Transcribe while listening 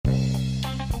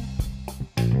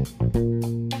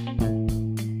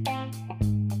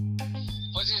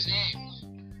What's his name?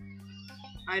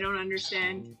 I don't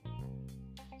understand.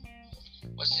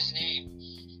 What's his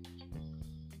name?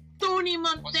 Tony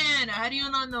Montana! How do you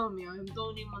not know me? I'm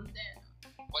Tony Montana.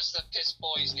 What's the piss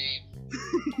boy's name?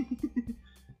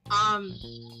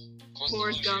 What's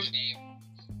Forrest the Gump. loser's name?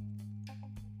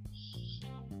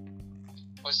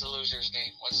 What's the loser's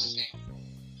name? What's his name?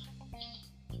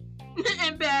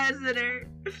 Ambassador.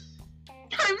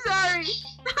 I'm sorry.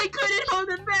 I couldn't hold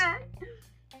it back.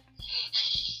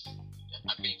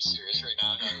 I'm being serious right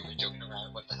now. I'm not even joking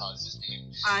around. What the hell is his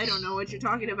name? I don't know what you're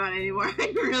talking about anymore.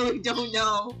 I really don't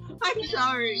know. I'm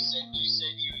sorry. You said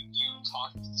you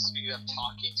talked. Speaking of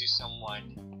talking to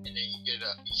someone, and then you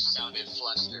sounded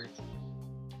flustered.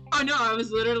 Oh no, I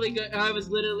was literally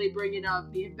bringing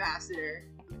up the ambassador.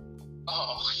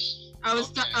 Oh. I was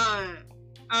okay.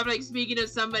 I'm like speaking of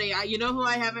somebody. You know who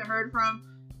I haven't heard from?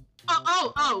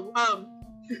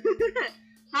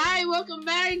 Hi, welcome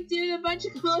back to the Bunch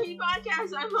of Chloe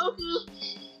podcast. I'm Hoku.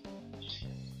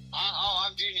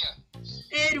 I'm Junior.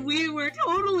 And we were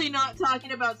totally not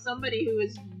talking about somebody who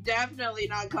is definitely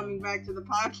not coming back to the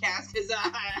podcast because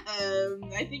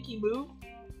I think he moved.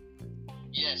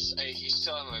 Yes, he's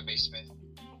still in my basement.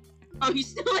 Oh, he's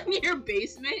still in your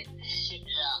basement?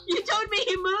 Yeah. You told me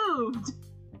he moved.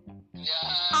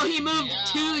 Yeah. Oh, he moved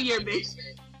to your my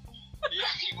basement.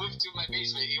 Yeah, he moved to my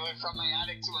basement. He went from my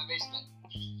attic to my basement.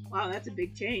 Wow, that's a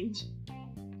big change.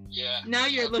 Yeah. Now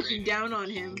you're Upgrade. looking down on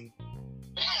him.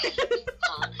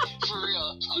 for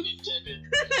real, unintended.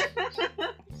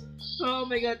 Oh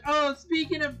my god. Oh,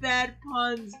 speaking of bad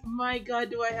puns, my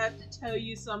god, do I have to tell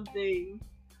you something?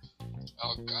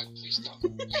 Oh god, please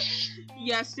don't.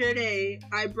 Yesterday,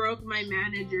 I broke my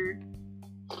manager.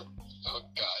 Oh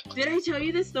god. Did I tell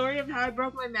you the story of how I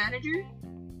broke my manager?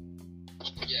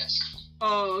 Yes.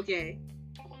 Oh, okay.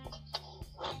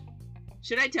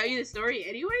 Should I tell you the story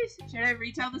anyways? Should I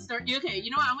retell the story? Okay,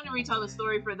 you know what? I'm going to retell the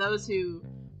story for those who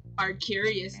are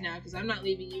curious now, because I'm not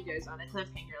leaving you guys on a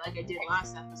cliffhanger like I did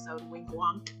last episode, wink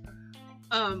wonk.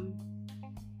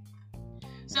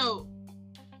 So,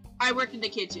 I worked in the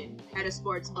kitchen at a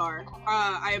sports bar.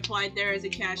 I applied there as a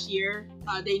cashier.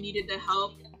 They needed the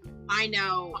help. I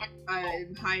now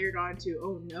am hired on to,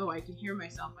 oh no, I can hear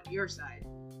myself on your side.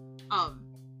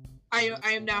 I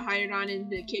am now hired on in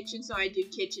the kitchen, so I do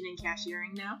kitchen and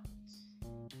cashiering now.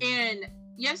 And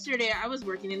yesterday, I was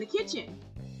working in the kitchen.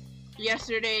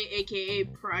 Yesterday, aka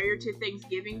prior to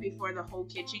Thanksgiving, before the whole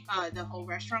kitchen, the whole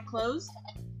restaurant closed.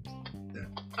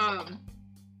 And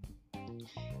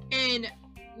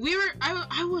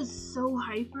I was so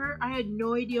hyper. I had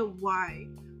no idea why,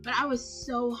 but I was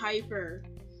so hyper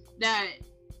that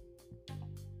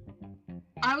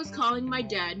I was calling my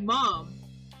dad Mom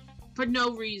for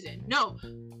no reason. No.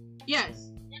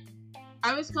 Yes.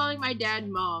 I was calling my dad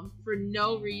Mom for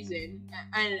no reason,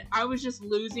 and I was just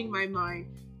losing my mind.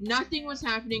 Nothing was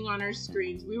happening on our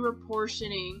screens. We were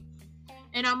portioning,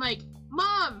 and I'm like,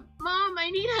 Mom,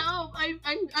 I need help. I'm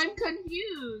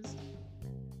confused.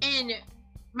 And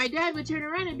my dad would turn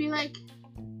around and be like,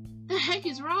 the heck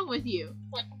is wrong with you?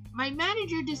 My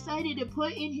manager decided to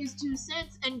put in his 2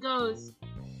 cents and goes,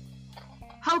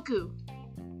 Hoku,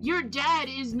 your dad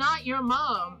is not your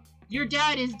mom. Your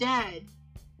dad is dad.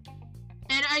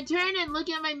 And I turn and look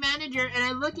at my manager, and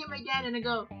I look at my dad, and I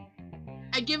go,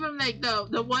 I give him like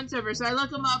the once over. So I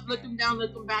look him up, look him down,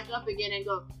 look him back up again, and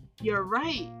go, you're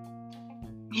right.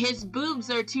 His boobs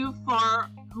are too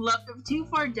far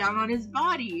down on his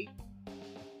body.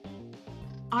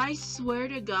 I swear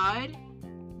to God,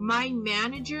 my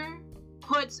manager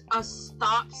puts a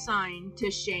stop sign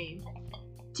to shame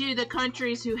to the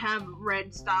countries who have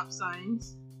red stop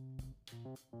signs.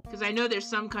 Because I know there's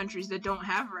some countries that don't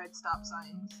have red stop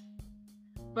signs.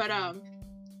 But,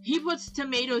 he puts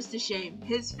tomatoes to shame.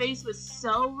 His face was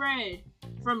so red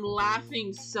from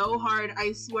laughing so hard.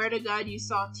 I swear to God, you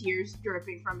saw tears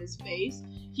dripping from his face.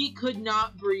 He could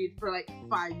not breathe for like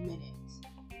 5 minutes.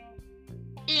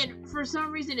 And for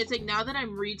some reason, it's like now that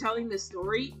I'm retelling the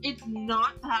story, it's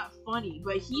not that funny,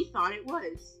 but he thought it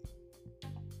was.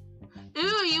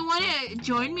 Ooh, you want to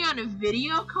join me on a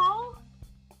video call?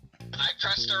 I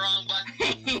pressed the wrong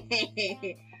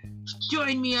button.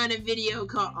 Join me on a video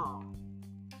call.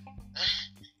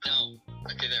 No.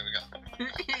 Okay, there we go.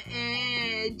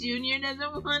 Junior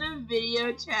doesn't want to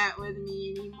video chat with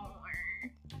me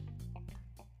anymore.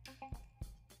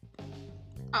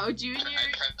 Oh, Junior.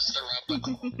 I pressed the wrong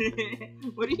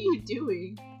button. What are you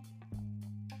doing?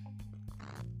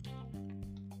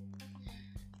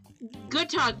 Good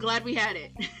talk. Glad we had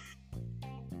it.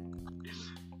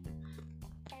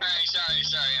 Alright, sorry.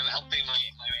 I'm helping my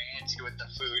auntie with the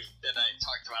food.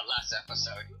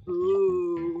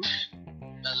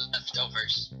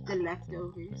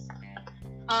 leftovers.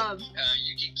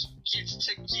 You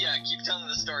keep telling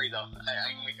the story though.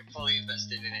 I'm fully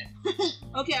invested in it.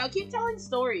 Okay, I'll keep telling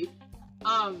stories.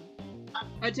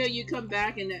 Until you come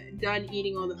back and done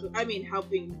eating all the food. I mean,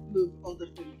 helping move all the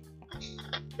food.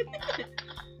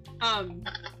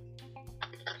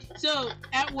 So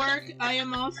at work, I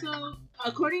am also,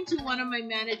 according to one of my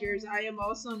managers, I am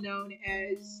also known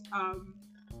as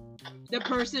the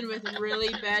person with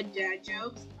really bad dad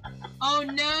jokes. Oh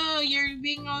no, you're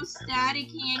being all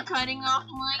staticky and cutting off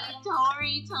my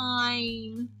story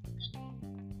time.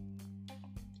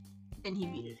 And he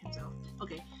muted himself.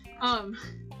 Okay.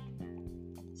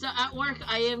 So at work,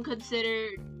 I am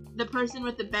considered the person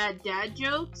with the bad dad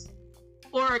jokes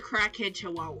or a crackhead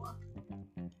chihuahua.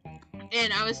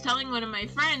 And I was telling one of my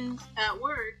friends at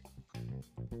work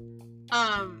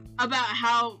about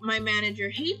how my manager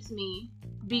hates me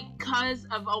because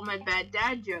of all my bad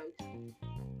dad jokes.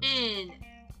 And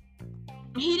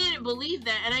he didn't believe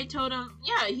that, and I told him,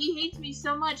 yeah, he hates me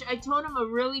so much. I told him a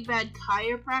really bad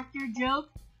chiropractor joke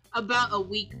about a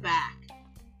week back.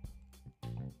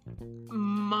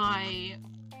 My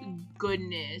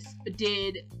goodness,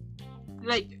 did,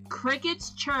 like,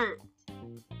 crickets chirped,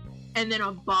 and then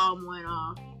a bomb went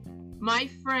off. My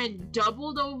friend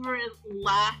doubled over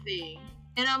laughing,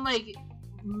 and I'm like,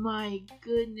 my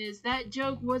goodness, that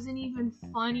joke wasn't even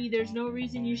funny. There's no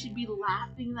reason you should be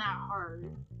laughing that hard.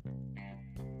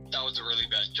 That was a really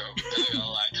bad joke. I'm not gonna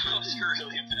lie. That was a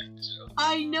really bad joke.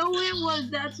 I know it was.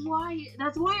 That's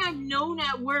why I'm known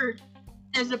at work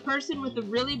as a person with the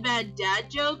really bad dad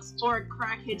jokes or a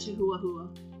crackhead chihuahua.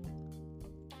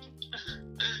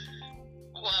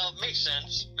 Well, makes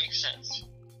sense. Makes sense.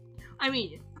 I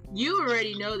mean, you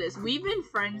already know this. We've been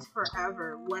friends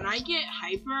forever. When I get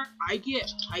hyper, I get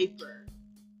hyper.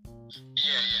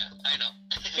 Yeah, I know.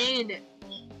 And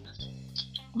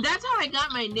that's how I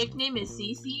got my nickname is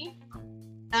Cece.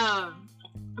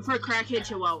 For crackhead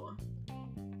chihuahua.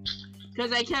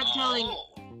 Because I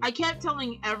kept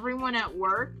telling everyone at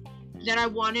work that I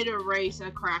wanted to race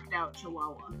a cracked out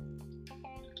chihuahua.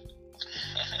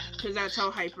 Because that's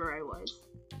how hyper I was.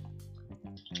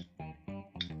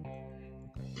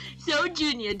 So,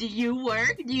 Junior, do you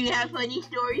work? Do you have funny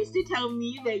stories to tell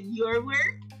me that your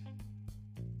work?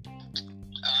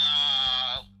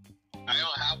 I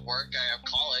don't have work. I have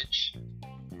college.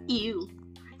 Ew.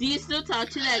 Do you still talk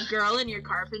to that girl in your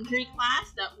carpentry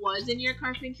class that was in your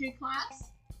carpentry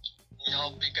class?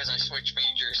 No, because I switched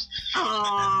majors.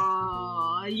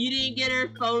 Aww, you didn't get her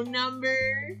phone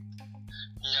number?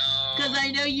 No. Because I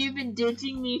know you've been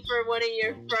ditching me for one of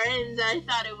your friends. I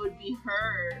thought it would be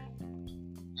her.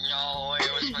 No,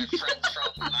 it was my friend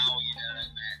from Maui that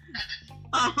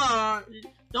I met.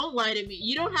 Don't lie to me.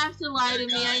 You don't have to lie to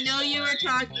me. I know you were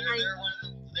talking.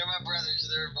 They're my brothers.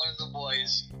 They're one of the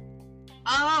boys.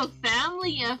 Oh,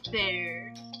 family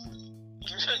affair.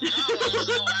 No, it's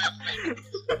no happening.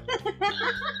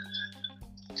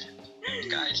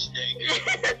 Guys, dang it.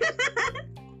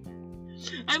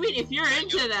 I mean, if you're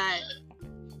into that.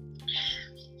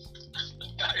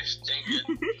 Guys, dang it.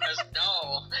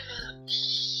 No.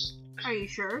 Are you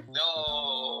sure?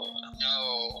 No.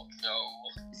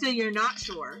 So you're not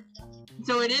sure.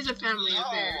 So it is a family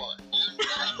affair.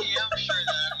 I'm sure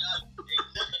that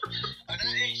I'm not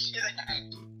into that.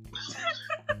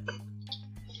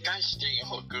 Guys, dang it,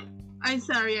 Hoku. I'm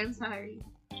sorry.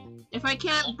 If I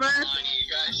can't burp,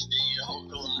 guys, dang it,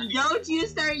 Hokulani. Don't you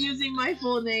start using my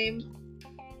full name.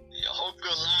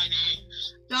 Hokulani.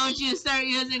 Don't you start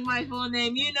using my full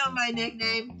name. You know my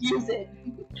nickname. Use it.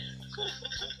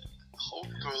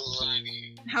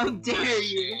 Hokulani. How dare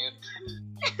you?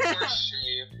 For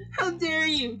shame. How dare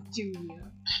you,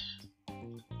 Junior?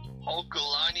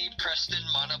 Hokulani Preston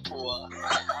Manapua.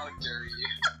 How dare you?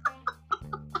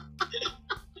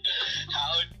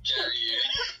 How dare you?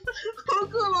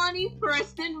 Hokulani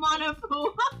Preston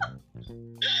Manapua?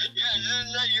 Yeah,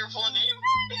 isn't that your full name?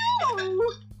 No.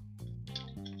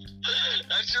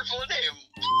 That's your full name.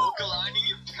 Hokulani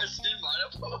Preston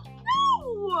Manapua.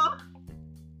 No.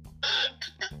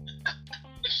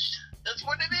 That's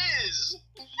what it is.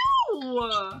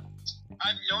 No.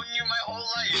 I've known you my whole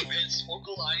life. It's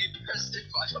Hokulani Preston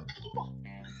Manapua.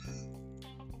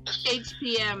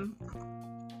 HPM.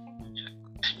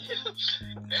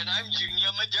 And I'm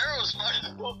Junior Madero's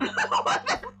Manapua.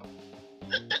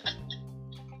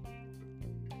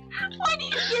 Why do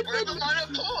you get We're the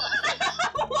Manapua.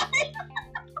 Why?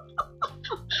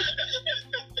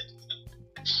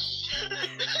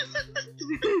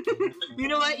 You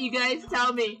know what, you guys?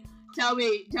 Tell me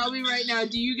right now.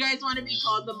 Do you guys want to be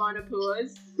called the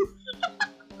Manapuas?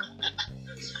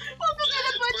 Welcome to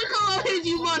the bunch of college,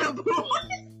 you Manapuas.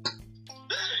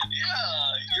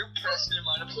 President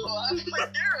Manapua. I'm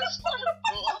like, dearest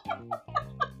Manapua.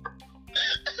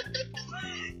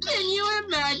 Can you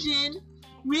imagine?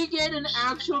 We get an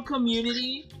actual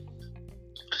community,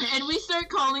 and we start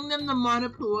calling them the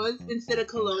Manapuas instead of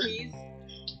Kalohis. No,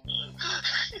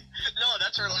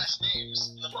 that's her last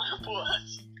names. The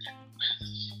Manapuas.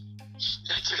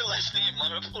 That's her last name,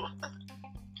 Manapua.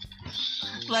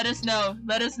 Let us know.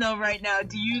 Let us know right now.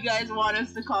 Do you guys want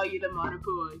us to call you the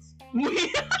Manapuas? That's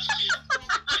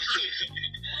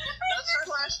her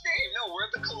last name. No, we're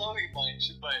the Kalohi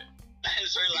bunch, but that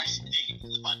is her last name,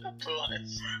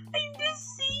 Manapuas. I'm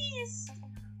deceased.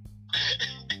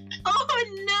 Oh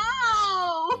no!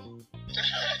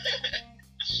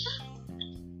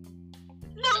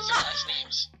 That's her last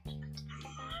names.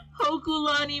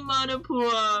 Hokulani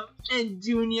Manapua and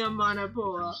Junia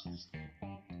Manapua.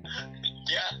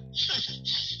 Yeah.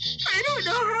 I don't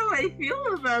know how I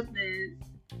feel about this.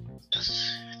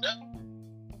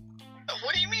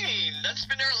 What do you mean? That's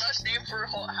been her last name for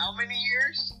how many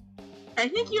years? I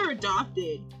think you're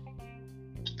adopted.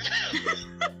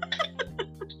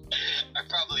 I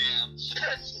probably am.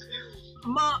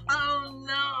 Oh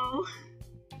no.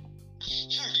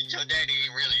 Your daddy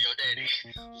ain't really your daddy.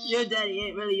 Your daddy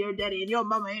ain't really your daddy, and your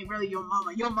mama ain't really your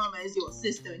mama. Your mama is your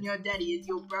sister, and your daddy is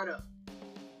your brother.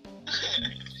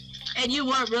 And you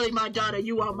weren't really my daughter,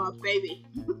 you are my baby.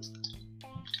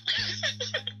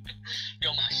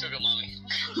 You're my sugar mommy.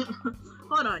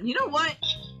 Hold on, you know what?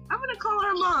 I'm gonna call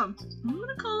her mom. I'm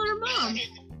gonna call her mom.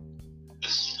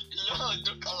 No,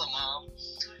 don't call her mom.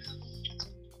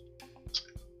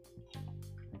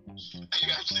 Are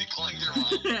you actually calling your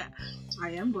mom?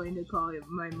 I am going to call it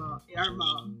my mom, our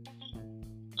mom.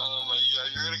 Oh my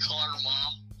god, you're gonna call her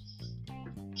mom?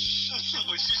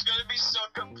 She's gonna be so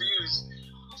confused.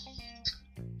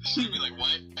 She's gonna be like,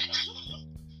 what?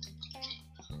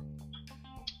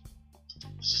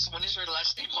 When is her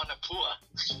last name Manapua?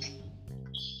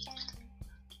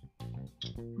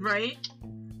 Right?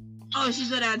 Oh, she's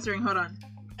not answering. Hold on.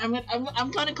 I'm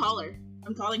gonna call her.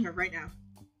 I'm calling her right now.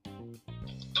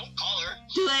 Don't call her.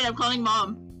 Too late. I'm calling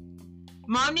mom.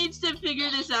 Mom needs to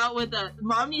figure this out with us.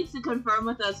 Mom needs to confirm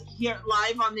with us here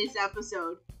live on this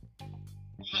episode.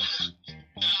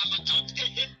 I'm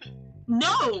adopted.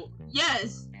 No.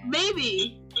 Yes.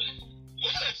 Maybe.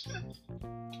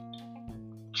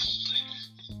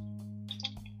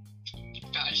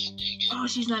 Gosh dang it. Oh,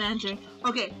 she's not answering.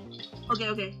 Okay.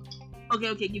 Okay.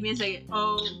 Give me a second. Okay.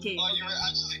 Oh, you were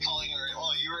actually calling her.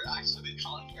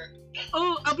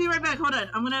 Oh, I'll be right back. Hold on.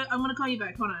 I'm gonna call you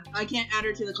back. Hold on. I can't add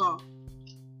her to the call.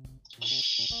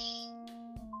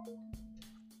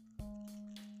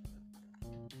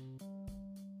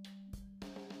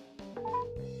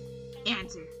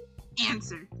 Answer. Did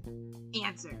you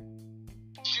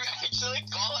actually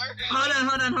call her?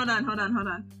 Hold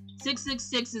on.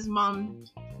 666 is mom.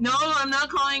 No, I'm not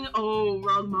calling. Oh,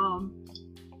 wrong mom.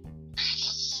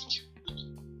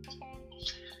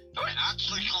 Don't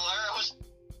actually call her. I was...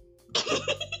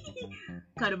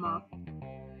 Cut him off.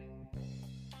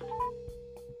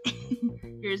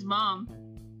 Here's mom.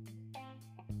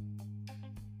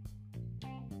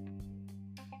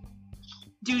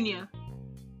 Junia.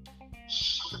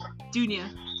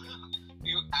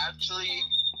 You actually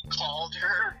called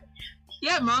her?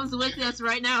 Yeah, mom's with us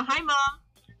right now. Hi, mom.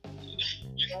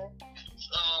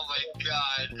 Oh my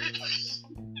god.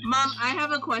 Mom, I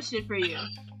have a question for you.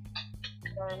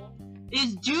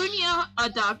 Is Junia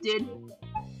adopted?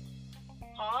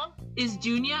 Huh? Is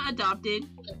Junia adopted?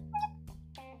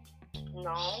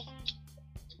 No.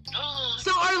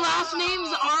 So our last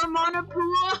names are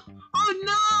Manapua? Oh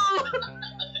no!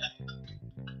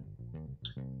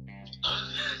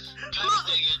 God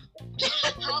dang it.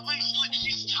 Probably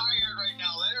she's tired right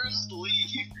now. Let her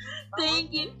sleep.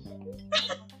 Thank you.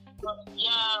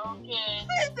 Yeah, okay.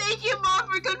 Thank you, Mom,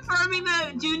 for confirming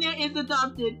that Junia is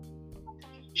adopted.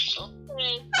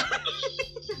 Okay.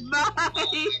 Bye. Oh my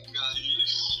god, you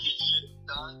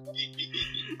done.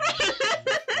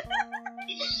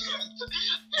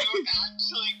 You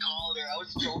actually called her. I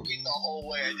was joking the whole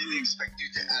way. I didn't expect you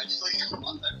to actually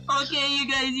call her. Okay, you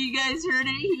guys heard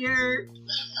it here.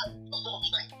 Oh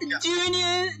my god.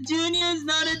 Junia is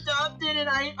not adopted, and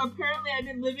I've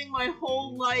been living my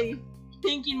whole life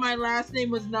thinking my last name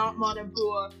was not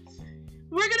Manapua.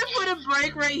 We're gonna put a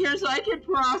break right here so I can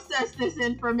process this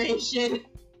information.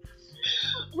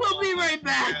 We'll be right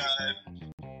back. God.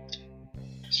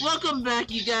 Welcome back,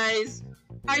 you guys.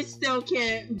 I still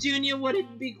can't. Junia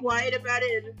wouldn't be quiet about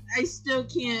it, and I still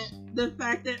can't. The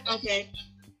fact that okay.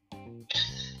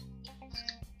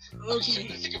 I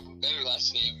think of a better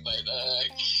last name, but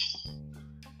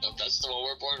that's the one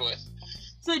we're born with.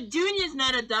 So Junior's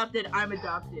not adopted, I'm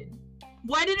adopted.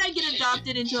 Why did I get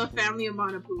adopted into a family of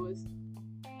Manapuas?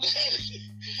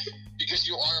 Because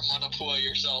you are a Manapua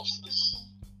yourself.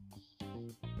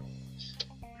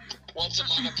 Once a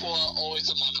Manapua, always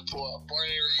a Manapua. Born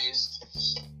and raised.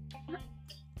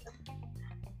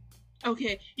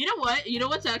 Okay, you know what? You know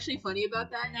what's actually funny about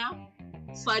that now?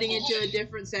 Sliding into a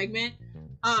different segment.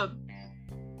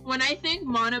 When I think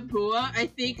Manapua, I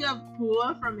think of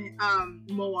Pua from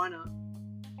Moana.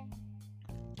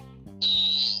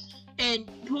 And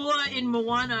Pua in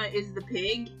Moana is the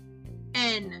pig,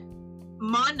 and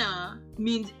Mana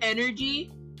means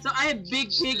energy. So I have big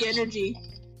pig energy.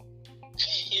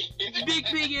 Big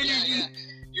pig energy. Yeah.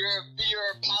 You're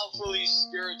a powerfully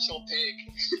spiritual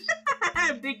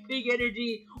pig. Big pig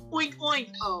energy. Oink oink.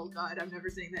 Oh god, I'm never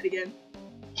saying that again.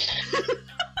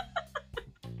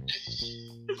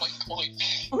 Oink oink.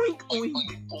 Oink Oink oink.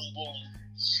 oink. Boom boom.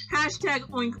 Hashtag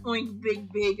oink oink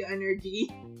big energy.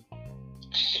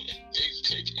 Big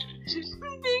pig energy.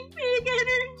 Big pig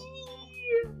energy.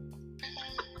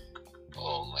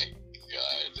 Oh my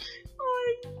god.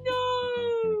 Oh no.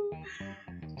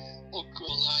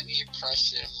 Okulani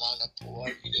impression Manapua.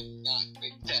 You did not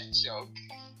make that joke.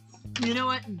 You know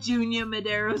what? Junior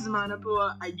Madero's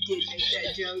Manapua. I did make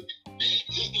that joke.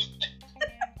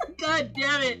 God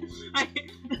damn it.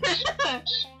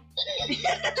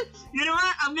 You know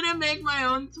what? I'm gonna make my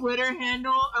own Twitter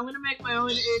handle. I'm gonna make my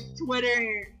own Twitter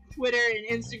and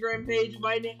Instagram page.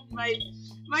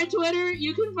 My Twitter,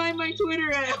 you can find my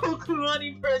Twitter at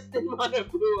Okulani Preston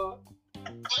Manapua.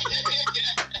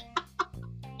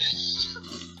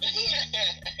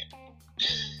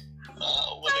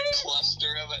 What a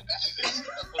cluster of it.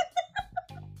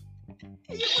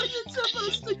 It wasn't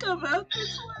supposed to come out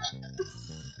this way.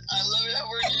 I love it how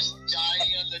we're just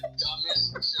dying on the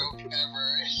dumbest joke ever.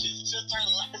 It's just our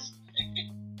last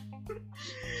name.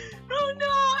 Oh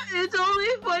no, it's only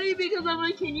funny because I'm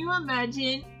like, can you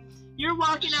imagine? You're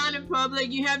walking out in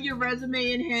public, you have your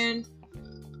resume in hand,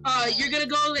 you're gonna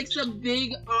go like some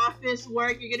big office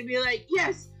work, you're gonna be like,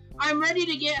 yes, I'm ready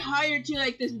to get hired to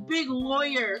like this big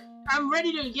lawyer. I'm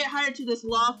ready to get hired to this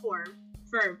law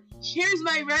firm. Here's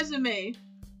my resume.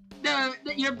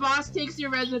 Your boss takes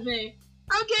your resume.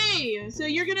 Okay, so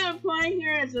you're gonna apply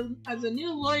here as a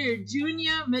new lawyer,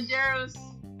 Junior Madero's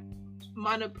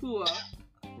Manapua.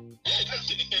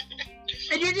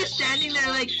 And you're just standing there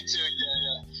like,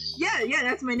 yeah,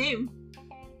 that's my name.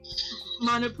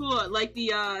 Manapua, like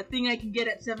the thing I can get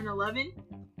at 7-Eleven.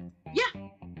 Yeah.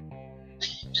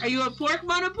 Are you a pork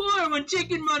Manapua or a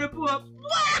chicken Manapua?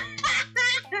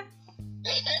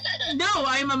 No,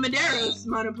 I'm a Madero's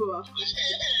Manapua. Yeah,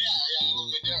 I'm a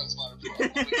Madero's Manapua. I'm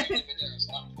a Madero's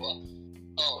Manapua.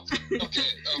 Oh, okay.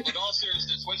 But all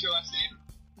seriousness, what's your last name?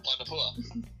 Manapua.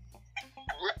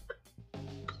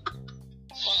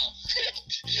 Wow.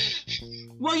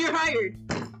 Well, you're hired.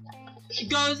 It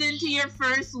goes into your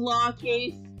first law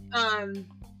case.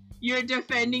 You're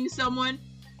defending someone.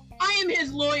 I am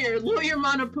his lawyer, Lawyer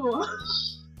Manapua.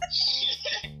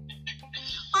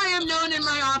 I am known in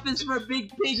my office for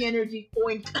big pig energy.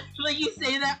 Oink. Like you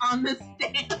say that on the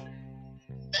stand.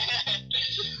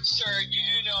 Sir, you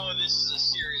do know this is a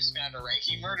serious matter, right?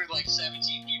 He murdered like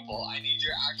 17 people. I need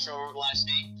your actual last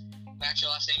name. My actual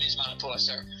last name is Manapua,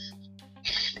 sir.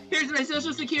 Here's my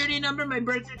social security number, my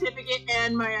birth certificate,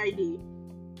 and my ID.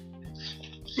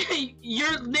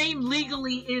 Your name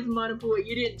legally is Manapua.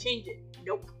 You didn't change it.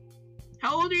 Nope.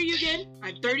 How old are you again?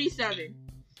 I'm 37.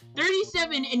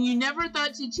 37, and you never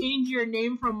thought to change your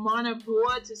name from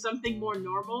Manapua to something more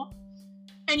normal?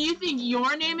 And you think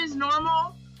your name is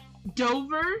normal?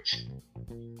 Dover?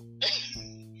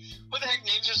 What the heck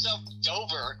names yourself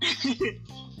Dover?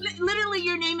 Literally,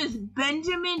 your name is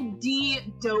Benjamin D.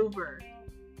 Dover.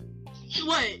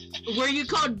 What? Were you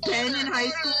called Ben in high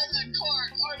school?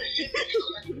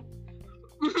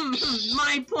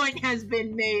 My point has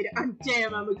been made. I'm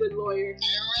a good lawyer. I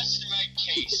rest my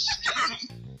case.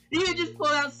 You just pull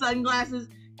out sunglasses.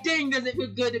 Dang, does it feel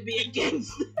good to be a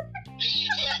gangster?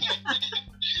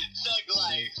 Thug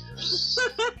life.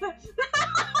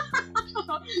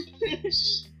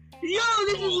 Yo,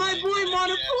 this is my boy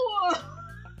Manapua.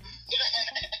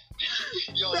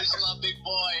 Yo, this is my big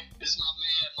boy. This is my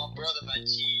man, my brother, my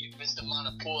G, Mr.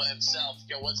 Manapua himself.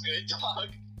 Yo, what's good, dog?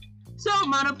 So,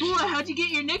 Manapua, how'd you get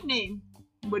your nickname?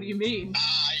 What do you mean?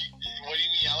 What do you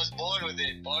mean? I was born with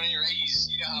it. Born and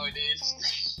raised. You know how it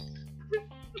is.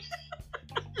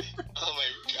 Oh my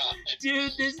god.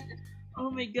 Dude,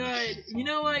 oh my god. You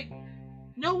know, like,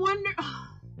 no wonder...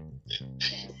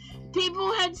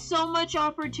 People had so much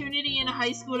opportunity in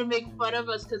high school to make fun of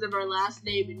us because of our last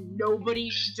name, and nobody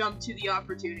jumped to the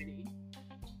opportunity.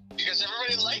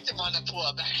 liked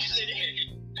Manapua back in the day.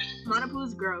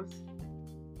 Manapua's gross.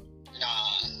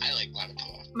 Nah, I like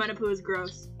Manapua. Manapua is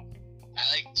gross. I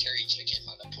like terry chicken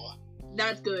Manapua.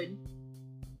 That's good.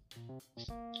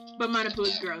 But Manapua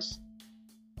is gross.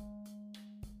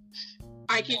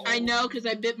 I know because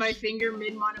I bit my finger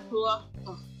mid Manapua.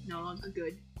 Oh, no longer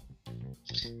good.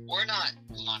 We're not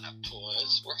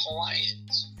Manapuas, we're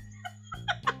Hawaiians.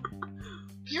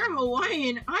 You're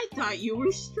Hawaiian. I thought you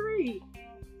were straight.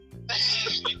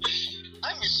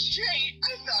 I'm straight.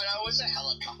 I thought I was a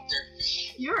helicopter.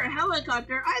 You're a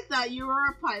helicopter. I thought you were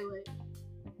a pilot.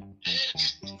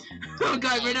 Oh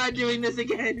god, we're not doing this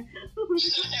again.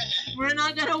 We're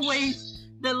not gonna waste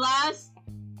the last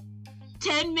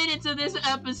 10 minutes of this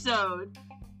episode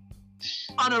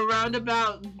on a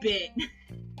roundabout bit.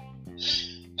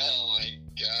 Oh my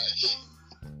gosh.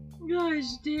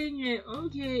 Gosh dang it.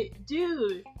 Okay,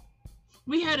 dude.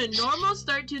 We had a normal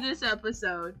start to this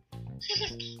episode.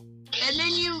 And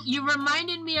then you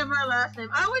reminded me of our last name.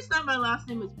 I always thought my last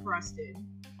name was Preston.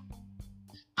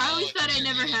 I always thought I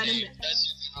never had a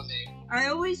That's your middle name. I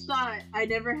always thought I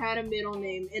never had a middle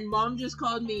name, and Mom just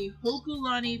called me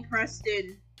Hokulani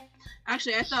Preston.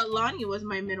 Actually, I thought Lonnie was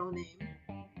my middle name.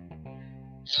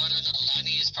 No,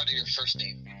 Lonnie is part of your first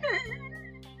name.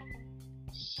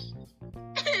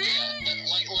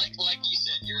 Like you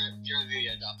said, you're the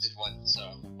adopted one,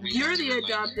 so. You're the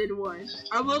adopted one.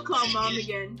 I will call Mom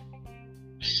again.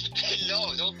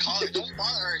 No, don't call her. Don't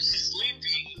bother her. She's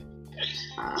sleeping.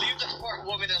 Leave the poor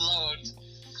woman alone.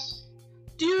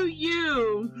 Do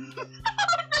you?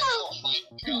 Oh my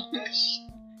gosh.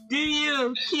 Do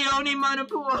you, Keone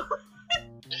Manapua?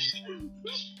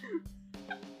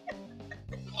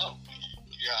 Oh my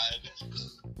god.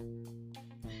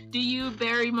 Do you,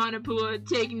 Barry Manapua,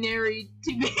 take Neri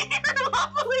to be your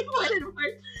lawfully wedded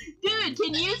wife? Dude,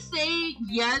 can you say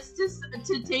yes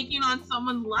to taking on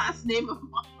someone's last name of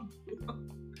Manapua?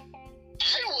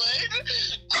 I would.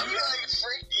 I'd be like,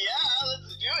 freak yeah, let's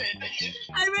do it.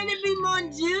 I'd rather be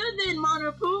Monju than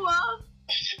Manapua.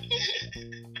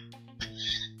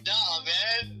 Nah,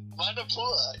 man.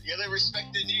 Manapua. You gotta respect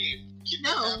the name. Keep No.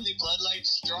 the family bloodline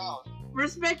strong.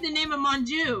 Respect the name of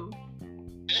Monju.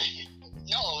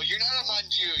 No, you're not a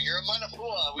Manju. You're a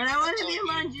Manapua. But I want to be a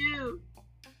Manju.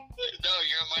 No,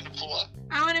 you're a Manapua.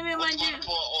 I want to be a What's Manju.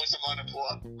 Manapua owns a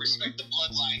Manapua. Respect the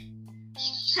bloodline.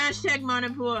 Hashtag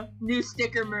Manapua. New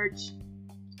sticker merch.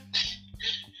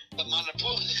 The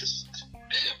Manapuas.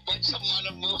 Bunch of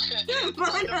Manapua.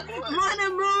 Manamuas.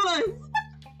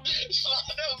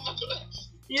 Manapuas.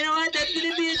 You know what? That's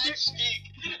gonna be I can't speak.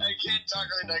 I can't talk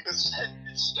right now because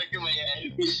it's stuck in my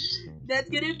head. that's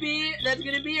gonna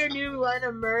be our new line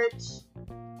of merch.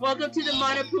 Welcome to the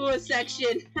Manapua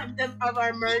section of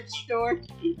our merch store.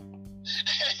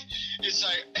 It's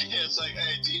like,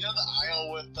 hey, do you know the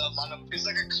aisle with the Manapua? It's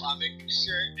like a comic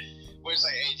shirt where it's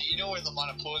like, hey, do you know where the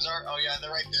Manapuas are? Oh yeah,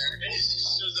 they're right there. And it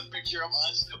just shows a picture of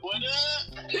us. What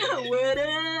up? What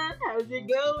up? How's it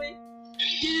going?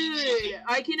 Dude,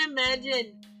 I can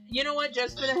imagine. You know what?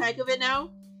 Just for the heck of it now,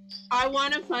 I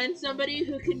want to find somebody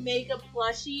who can make a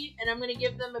plushie, and I'm going to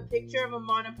give them a picture of a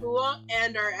Manapua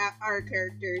and our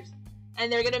characters.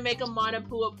 And they're going to make a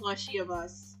Manapua plushie of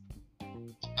us.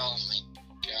 Oh my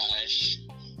gosh.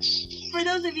 For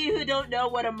those of you who don't know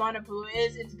what a Manapua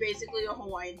is, it's basically a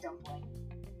Hawaiian dumpling.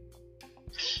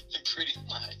 Pretty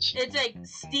much. It's like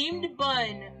steamed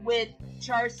bun with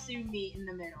char siu meat in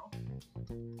the middle.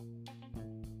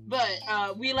 But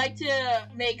we like to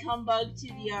make humbug to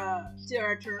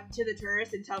the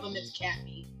tourists and tell them it's cat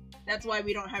meat. That's why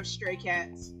we don't have stray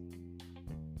cats.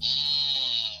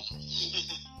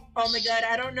 Oh my god,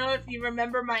 I don't know if you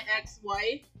remember my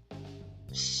ex-wife.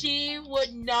 She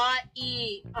would not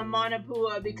eat a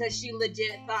Manapua because she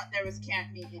legit thought there was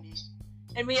cat meat in it.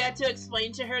 And we had to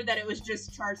explain to her that it was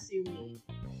just char siu meat.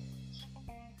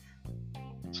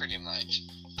 Pretty much.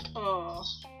 Oh.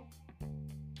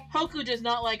 Hoku does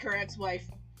not like her ex-wife.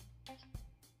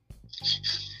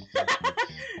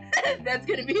 That's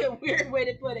gonna be a weird way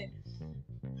to put it.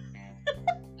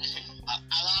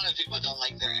 A lot of people don't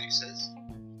like their exes.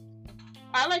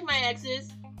 I like my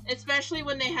exes, especially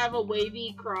when they have a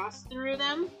wavy cross through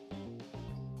them.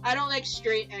 I don't like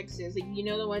straight exes. Like, you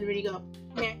know the one where you go,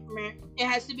 meh, meh. It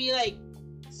has to be like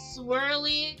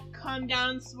swirly, come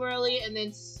down swirly, and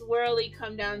then swirly,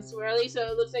 come down swirly, so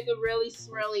it looks like a really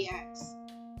swirly X.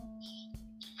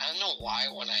 I don't know why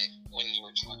when you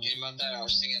were talking about that, I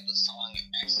was thinking of the song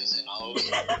X's and O's.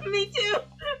 Me too!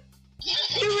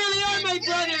 You really are my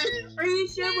brother! Are you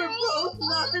sure we're both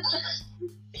not?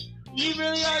 You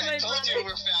really are my I told brother! you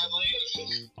we're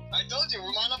family. I told told you,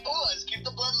 we're Manapuas. Keep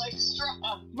the bloodline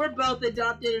strong. We're both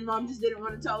adopted, and Mom just didn't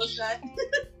want to tell us that. Yeah,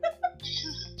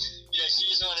 she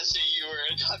just wanted to say you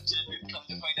were adopted, and come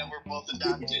to find out we're both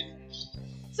adopted.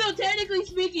 So technically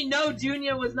speaking, no,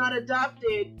 Junior was not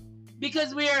adopted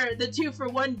because we are the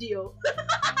 2-for-1 deal.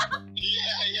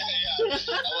 Yeah. I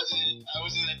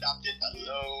wasn't adopted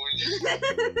alone.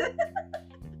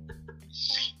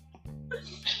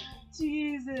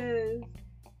 Jesus.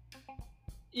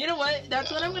 You know what?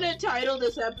 That's what I'm gonna title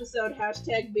this episode. #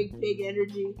 Big Pig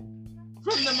Energy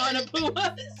from the Manapuas.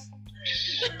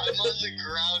 I'm on the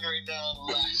ground right now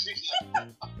laughing.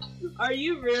 Are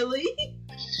you really?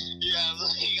 Yeah, I'm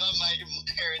laying on my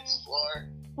parents' floor.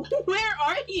 Where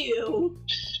are you?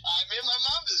 I'm in my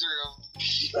mom's room.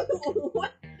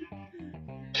 What?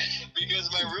 Because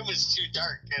my room is too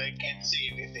dark and I can't see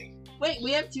anything. Wait,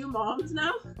 we have 2 moms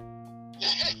now?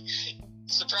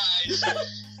 Surprise!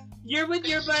 You're with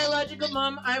your biological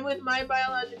mom, I'm with my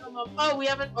biological mom. Oh, we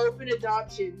have an open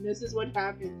adoption. This is what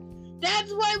happened.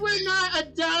 That's why we're not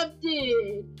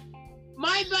adopted!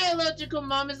 My biological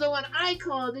mom is the one I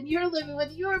called, and you're living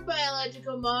with your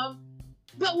biological mom.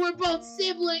 But we're both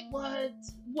siblings. What?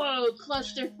 Whoa,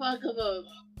 clusterfuck of a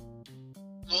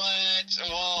What?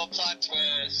 Whoa, plot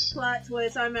twist. plot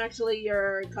twist. I'm actually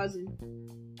your cousin.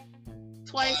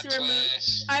 Twice Plot removed.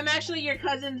 twist. I'm actually your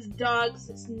cousin's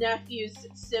dog's nephew's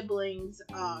siblings,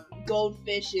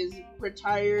 goldfish's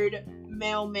retired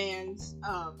mailman's,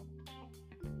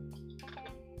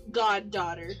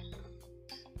 goddaughter.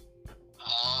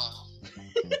 Oh.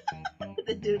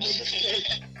 The dude with the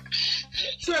stick.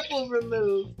 Triple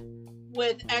removed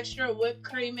with extra whipped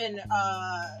cream and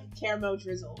caramel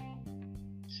drizzle.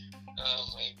 Oh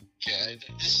my god.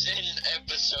 This is an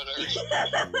episode already.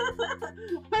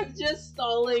 I'm just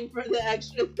stalling for the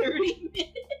extra 30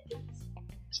 minutes.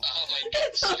 Oh my god.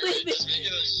 It's only Seriously, just make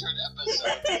it a short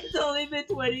episode. It's only been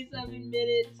 27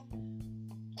 minutes.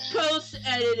 Post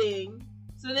editing.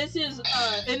 So this is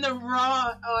in the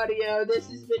raw audio. This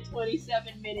has been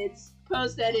 27 minutes.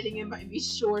 Post editing, it might be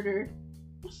shorter.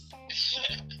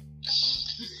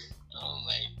 Oh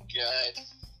my god.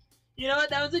 You know what?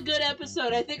 That was a good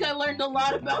episode. I think I learned a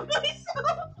lot about myself.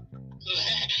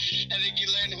 I think you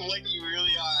learned what you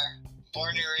really are.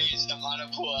 Born and raised in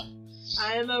Manapua.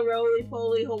 I am a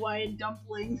roly-poly Hawaiian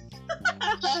dumpling.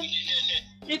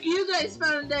 If you guys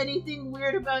found anything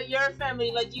weird about your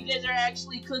family, like you guys are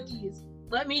actually cookies,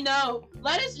 let me know.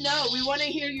 Let us know. We want to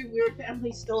hear your weird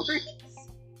family stories.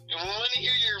 We want to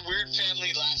hear your weird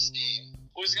family last name.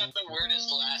 Who's got the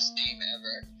weirdest last name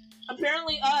ever?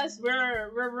 Apparently us.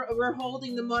 We're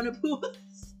holding the Manapuas.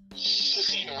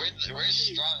 we're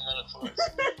strong Manapuas.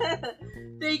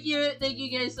 Thank you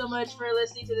guys so much for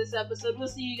listening to this episode. We'll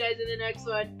see you guys in the next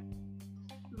one.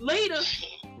 Later.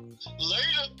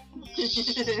 Later.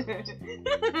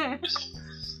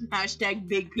 #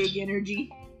 Big Pig Energy.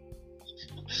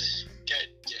 God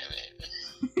damn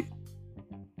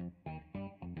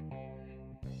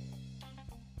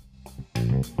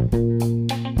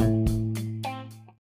it.